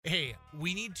Hey,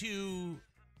 we need to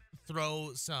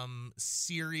throw some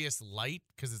serious light,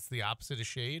 because it's the opposite of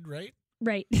shade, right?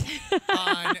 Right.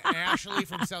 On Ashley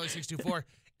from Cellar 624.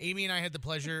 Amy and I had the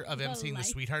pleasure of emceeing the light.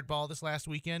 Sweetheart Ball this last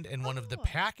weekend, and one of the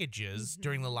packages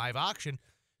during the live auction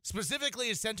specifically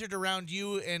is centered around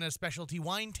you and a specialty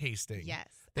wine tasting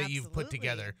that you've put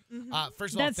together.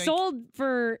 First of all, That sold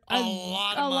for a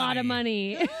lot of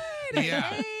money. Yeah.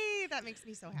 Hey, that makes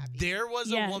me so happy. There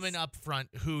was a woman up front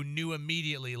who knew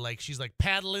immediately, like, she's like,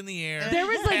 paddle in the air. There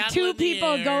was like paddle two in the people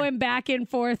air. going back and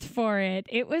forth for it.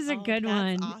 It was a good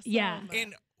one. Awesome. Yeah.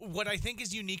 And what I think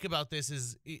is unique about this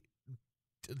is,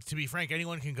 to be frank,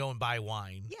 anyone can go and buy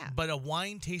wine. Yeah. But a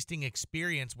wine tasting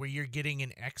experience where you're getting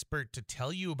an expert to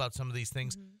tell you about some of these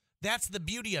things, that's the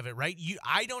beauty of it, right?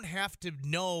 I don't have to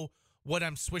know what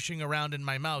I'm swishing around in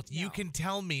my mouth. No. You can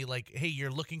tell me, like, hey,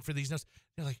 you're looking for these notes.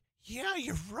 You're like, yeah,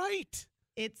 you're right.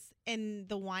 And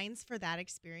the wines for that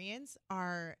experience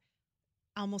are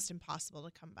almost impossible to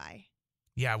come by.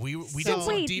 Yeah, we So did some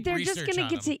Wait, deep they're research just gonna on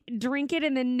get them. to drink it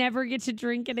and then never get to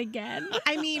drink it again.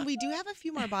 I mean, we do have a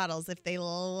few more bottles if they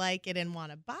like it and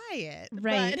want to buy it.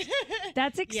 Right. But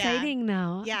That's exciting,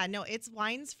 though. yeah, no, it's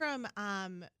wines from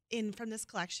this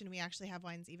collection. We actually have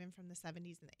wines even from the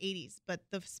 70s and the 80s, but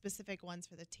the specific ones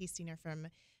for the tasting are from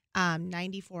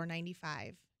 94,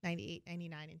 95, 98,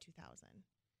 99, and 2000.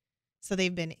 So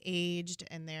they've been aged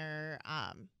and they're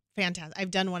fantastic. I've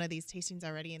done one of these tastings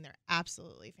already and they're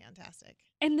absolutely fantastic.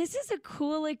 And this is a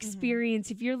cool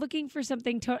experience. If you're looking for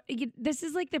something, this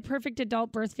is like the perfect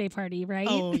adult birthday party, right?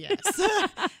 Oh, yes.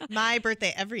 My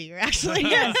birthday every year, actually.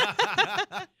 Yes.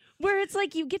 Where it's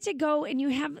like you get to go and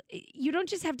you don't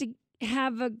just have to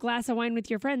have a glass of wine with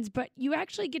your friends, but you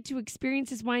actually get to experience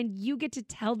this wine. You get to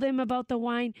tell them about the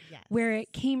wine, Yes. where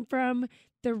it came from,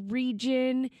 the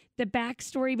region, the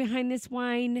backstory behind this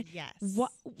wine. Yes.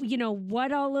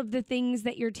 What all of the things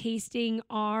that you're tasting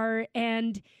are,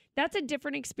 and that's a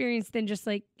different experience than just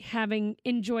like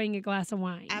enjoying a glass of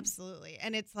wine. Absolutely.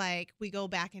 And it's like we go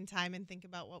back in time and think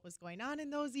about what was going on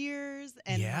in those years.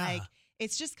 And like,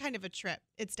 it's just kind of a trip.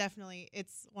 It's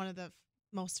one of the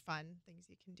most fun things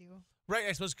you can do. Right,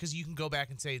 I suppose, because you can go back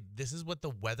and say, this is what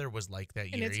the weather was like that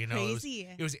And year. it's Crazy.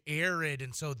 crazy. It was arid,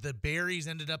 and so the berries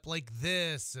ended up like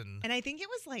this. And I think it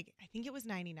was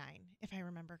 99, if I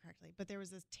remember correctly. But there was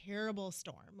this terrible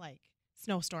storm, like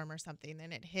snowstorm or something,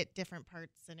 and it hit different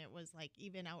parts. And it was like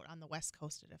even out on the West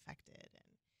Coast, it affected. And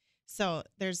so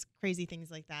there's crazy things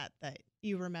like that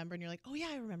you remember, and you're like, oh, yeah,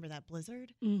 I remember that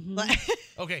blizzard. Mhm.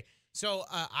 Okay, so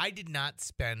I did not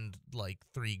spend like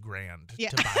 $3,000 Yeah.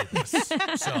 to buy this.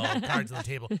 So cards on the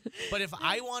table. But if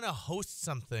I want to host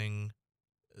something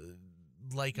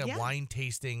like a wine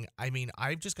tasting, I mean,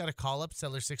 I've just got to call up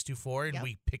Cellar 624 and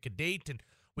we pick a date and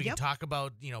we can talk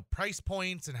about, price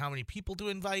points and how many people to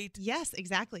invite. Yes,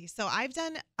 exactly. So I've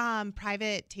done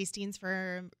private tastings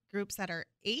for groups that are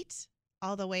 8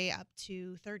 all the way up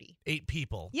to 30. 8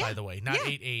 people, by the way, not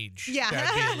 8 age. Yeah.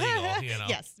 That'd be illegal,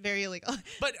 Yes, very illegal.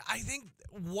 But I think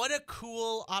what a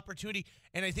cool opportunity.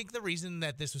 And I think the reason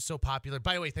that this was so popular,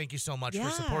 by the way, thank you so much for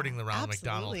supporting the Ronald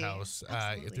McDonald House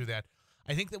through that.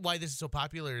 I think that why this is so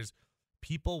popular is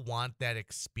people want that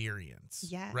experience.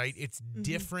 Yes. Right? It's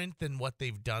different than what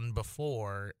they've done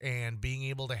before. And being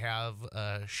able to have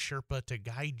a Sherpa to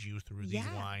guide you through these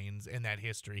wines and that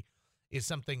history is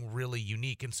something really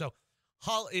unique. And so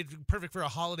it's perfect for a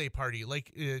holiday party,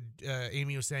 like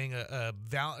Amy was saying, a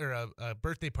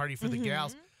birthday party for the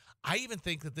gals. I even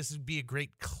think that this would be a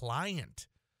great client.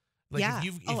 Like if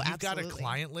you've got a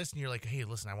client list and you're like, hey,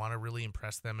 listen, I want to really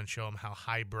impress them and show them how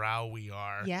highbrow we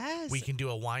are. Yes. We can do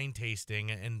a wine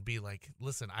tasting and be like,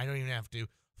 listen, I don't even have to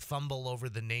fumble over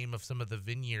the name of some of the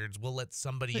vineyards. We'll let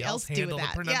somebody else handle the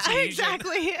pronunciation. Yeah,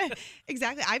 exactly.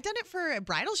 Exactly. I've done it for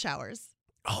bridal showers.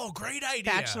 Oh, great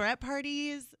idea. Bachelorette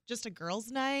parties, just a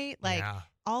girls' night, like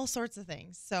all sorts of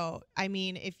things. So, I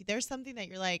mean, if there's something that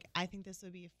you're like, I think this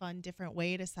would be a fun, different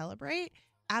way to celebrate,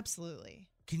 absolutely.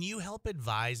 Can you help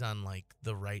advise on like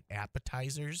the right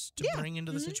appetizers to bring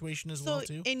into the situation as well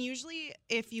too? And usually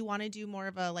if you want to do more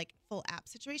of a like full app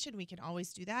situation, we can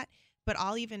always do that. But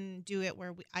I'll even do it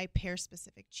where I pair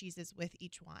specific cheeses with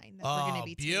each wine that we're going to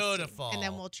be tasting. And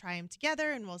then we'll try them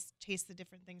together and we'll taste the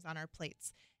different things on our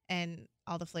plates and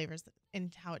all the flavors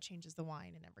and how it changes the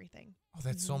wine and everything. Oh,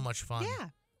 that's so much fun. Yeah.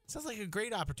 Sounds like a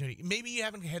great opportunity. Maybe you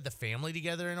haven't had the family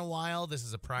together in a while. This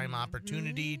is a prime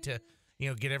opportunity to,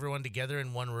 get everyone together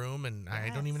in one room, and I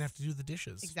don't even have to do the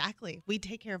dishes. Exactly. We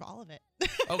take care of all of it.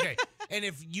 Okay. And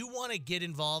if you want to get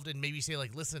involved and maybe say,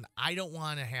 like, listen, I don't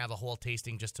want to have a whole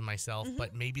tasting just to myself,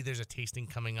 but maybe there's a tasting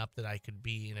coming up that I could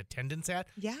be in attendance at.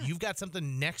 Yeah. You've got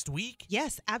something next week?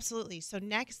 Yes, absolutely. So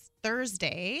next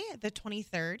Thursday, the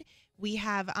 23rd, we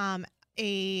have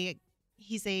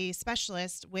he's a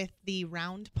specialist with the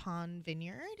Round Pond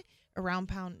Vineyard, a Round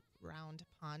Pond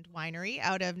Winery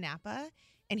out of Napa.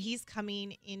 And he's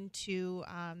coming into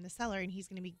the cellar, and he's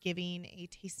going to be giving a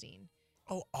tasting.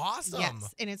 Oh, awesome.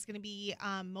 Yes, and it's going to be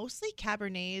mostly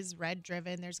Cabernets, red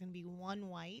driven. There's going to be one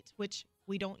white, which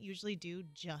we don't usually do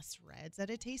just reds at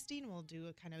a tasting. We'll do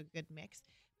a kind of a good mix,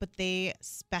 but they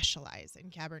specialize in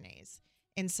Cabernets.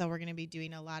 And so we're going to be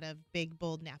doing a lot of big,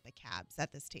 bold Napa Cabs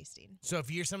at this tasting. So if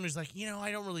you're somebody who's like,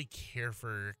 I don't really care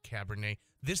for Cabernet,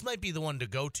 this might be the one to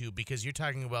go to because you're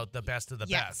talking about the best of the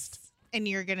best. And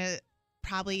you're going to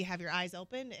probably have your eyes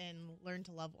open and learn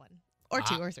to love one. Or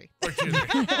two or three. Or two or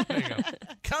three. There you go.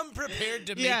 Come prepared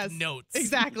to make notes.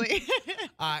 Exactly.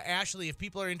 Ashley, if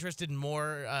people are interested in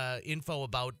more info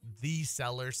about the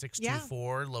Cellar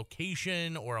 624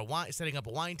 location or setting up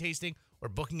a wine tasting or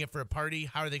booking it for a party,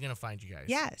 how are they going to find you guys?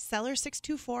 Yeah,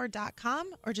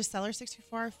 cellar624.com or just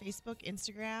Cellar624, Facebook,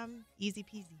 Instagram, easy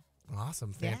peasy.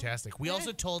 Awesome. Fantastic. We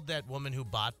also told that woman who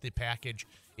bought the package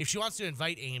if she wants to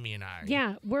invite Amy and I.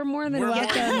 Yeah, we're more than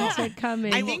welcome to come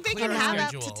in. I think they can have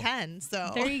schedule. up to 10.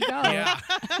 So there you go. Yeah.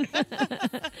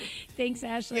 Thanks,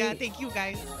 Ashley. Yeah, thank you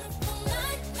guys.